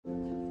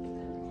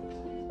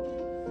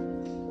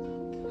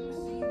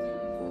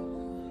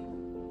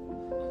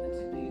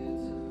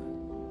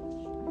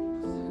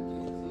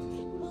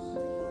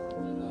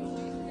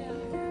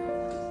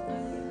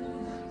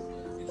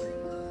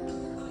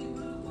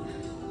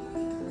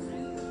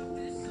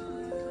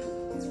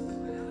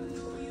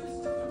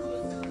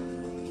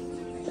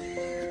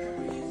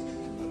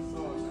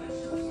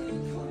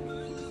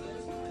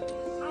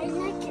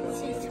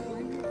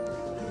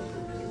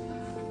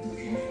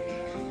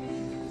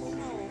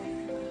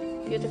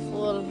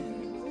beautiful.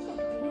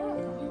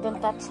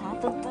 Don't touch, huh?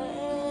 Don't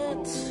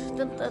touch.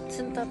 Don't touch,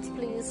 don't touch,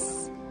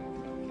 please.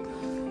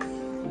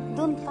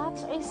 Don't touch,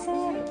 I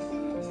said.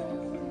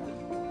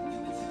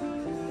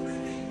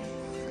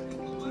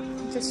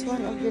 Just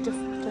one a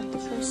beautiful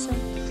 20%.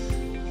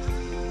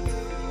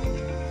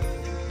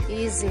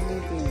 Easy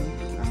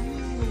living.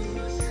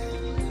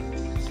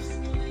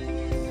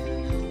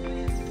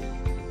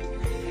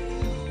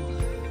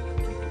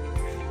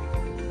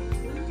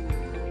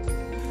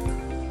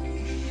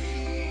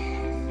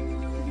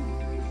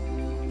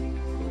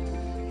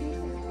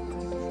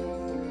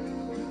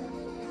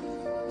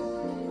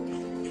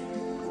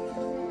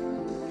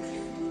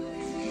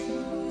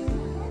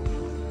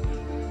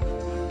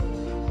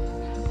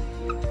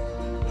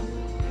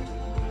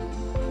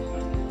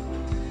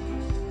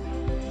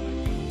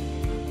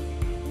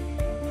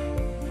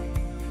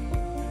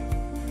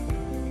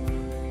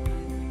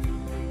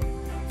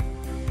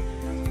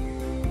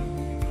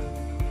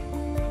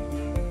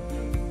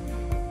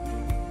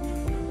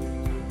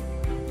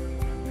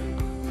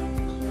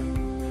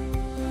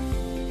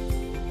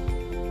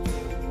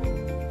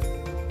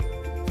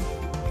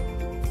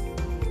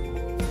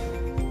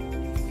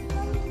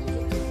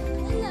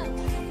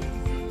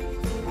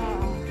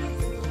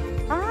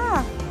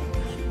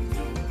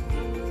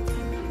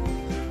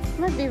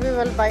 Maybe we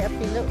will buy a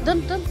pillow.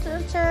 Don't,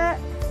 Che.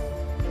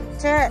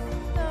 Che.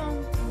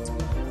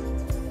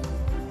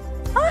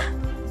 Ah!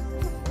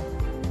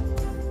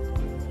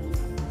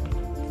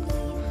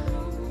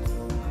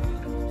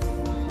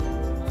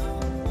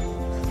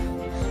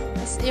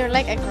 You're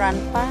like a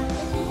grandpa.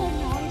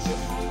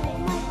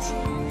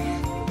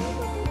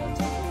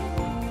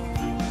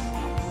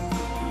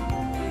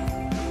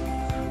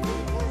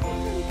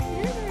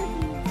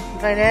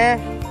 Right there.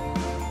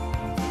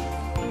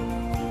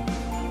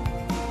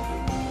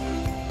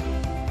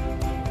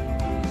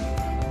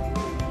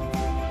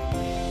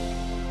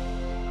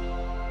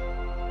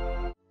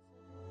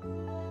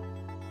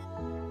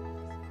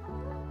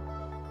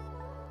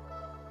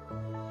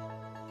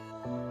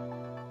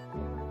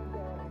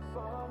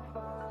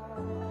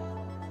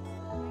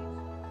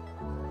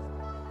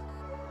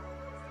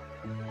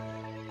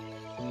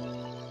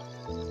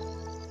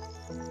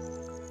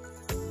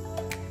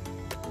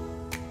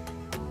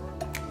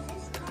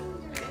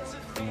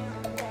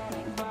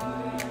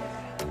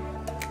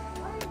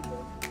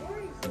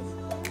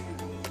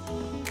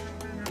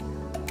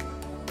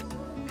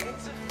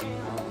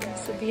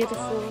 So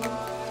beautiful.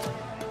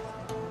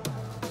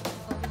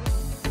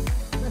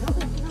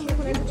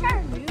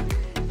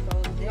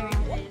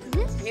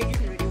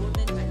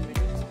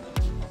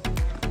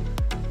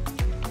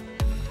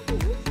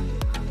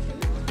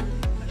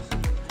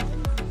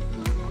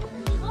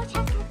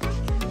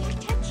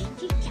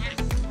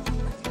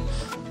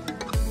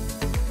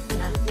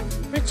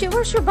 Richie,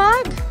 where's your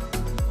bag?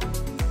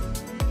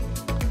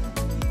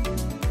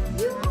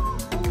 You are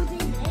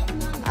holding it,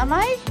 Mom. Am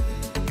I?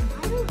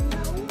 I don't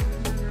know,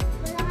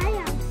 but I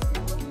am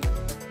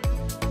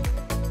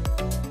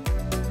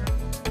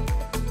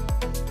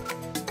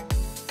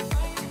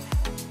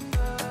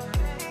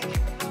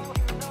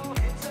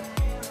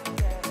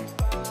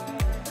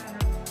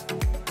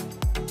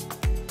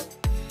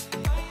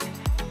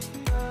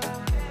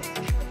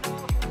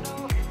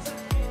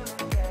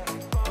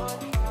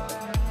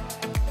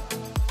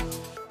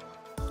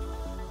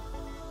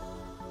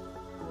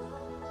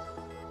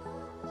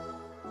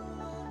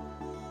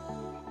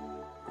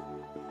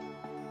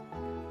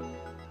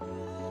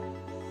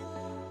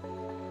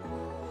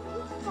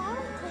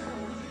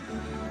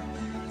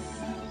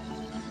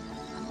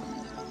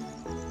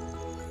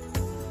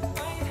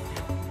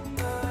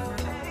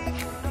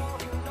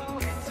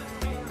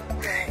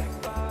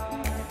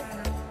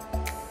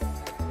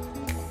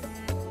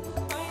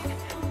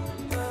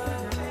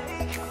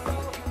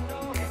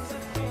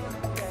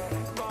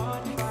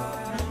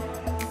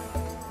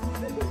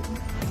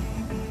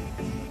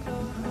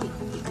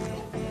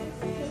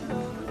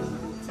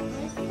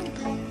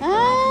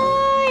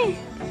Hi.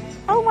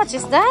 How much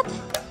is that?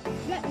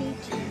 Let me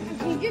check.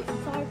 You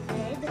just started.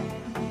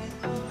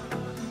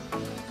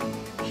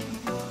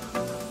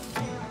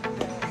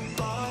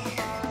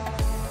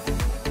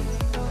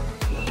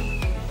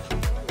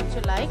 Would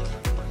you like?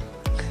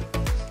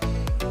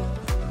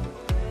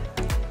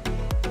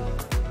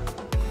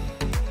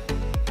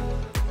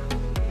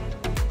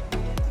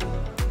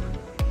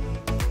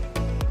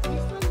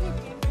 This one's a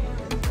different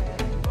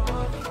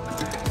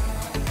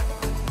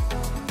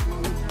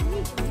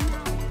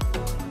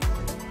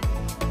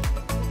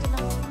one.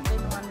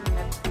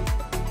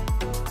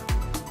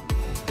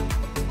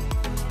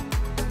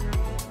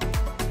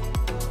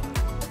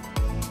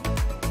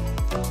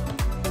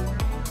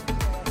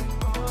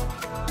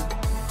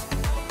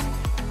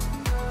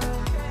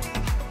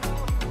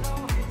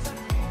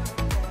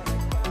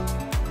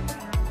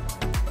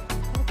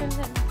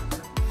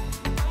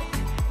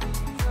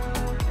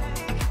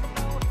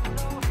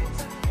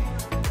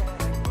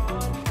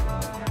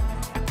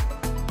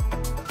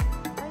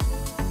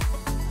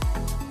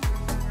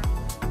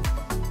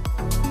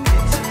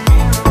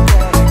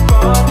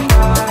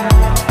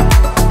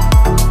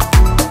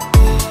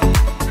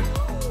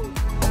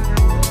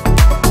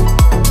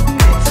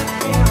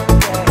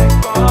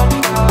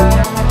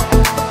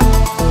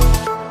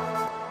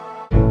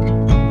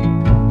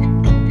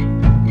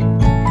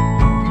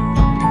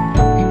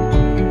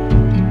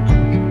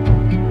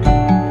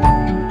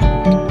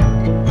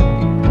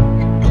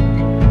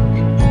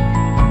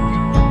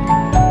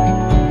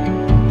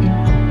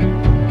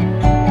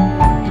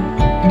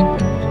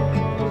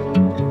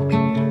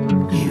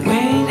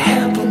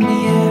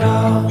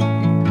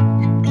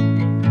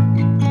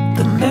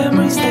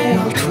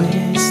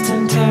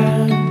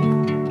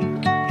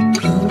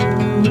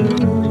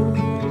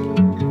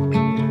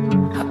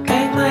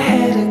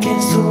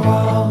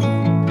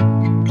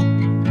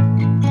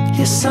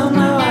 Yeah,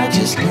 somehow I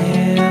just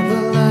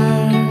never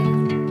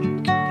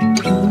learned.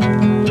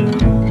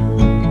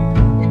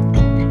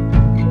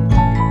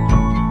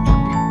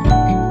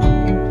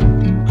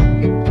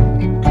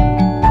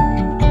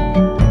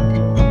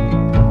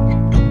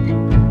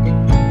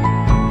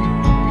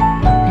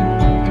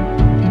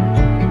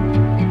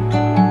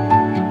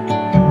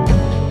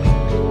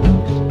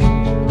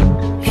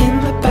 In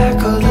the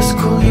back of the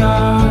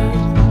schoolyard,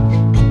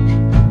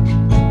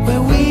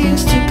 where we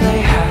used to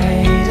play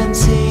hide and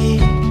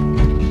seek.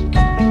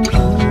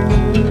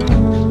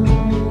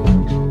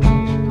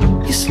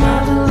 You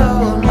smiled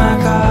hello, oh my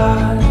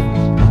God,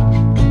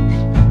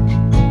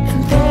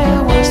 and there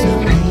was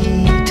no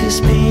need to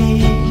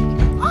speak.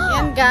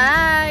 Yan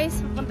guys,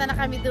 pupunta na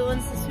kami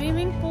doon sa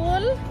swimming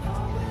pool.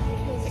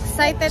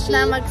 Excited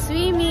na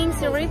mag-swimming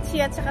si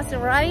Richie at saka si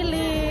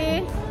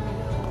Riley.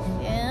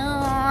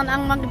 Yan,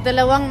 ang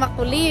magdalawang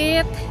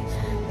makulit.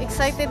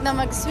 Excited na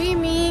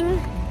mag-swimming.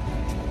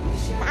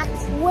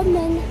 That's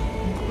women.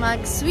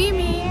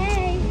 Mag-swimming.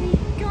 Yay, we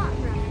got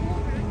that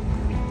water.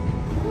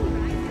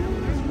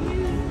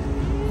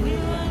 We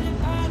learned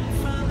about it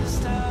from the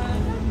start.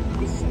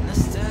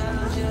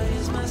 Nostalgia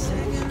is my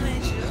second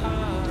nature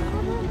heart.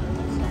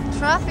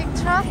 Traffic,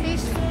 traffic.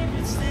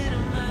 Favorite state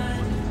of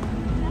mind,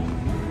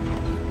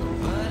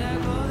 but I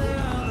go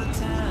there all the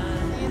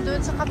time. Yun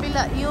doon sa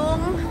kabila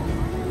yung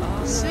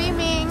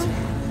swimming.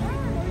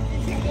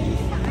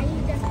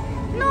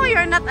 No,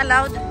 you're not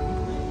allowed.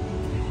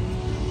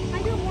 I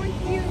don't want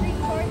you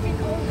recording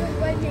all the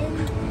women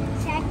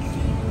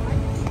sexy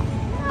ones.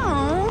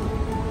 No.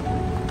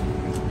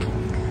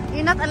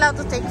 You're not allowed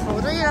to take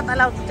photo. You're not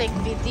allowed to take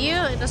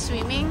video in the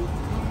swimming.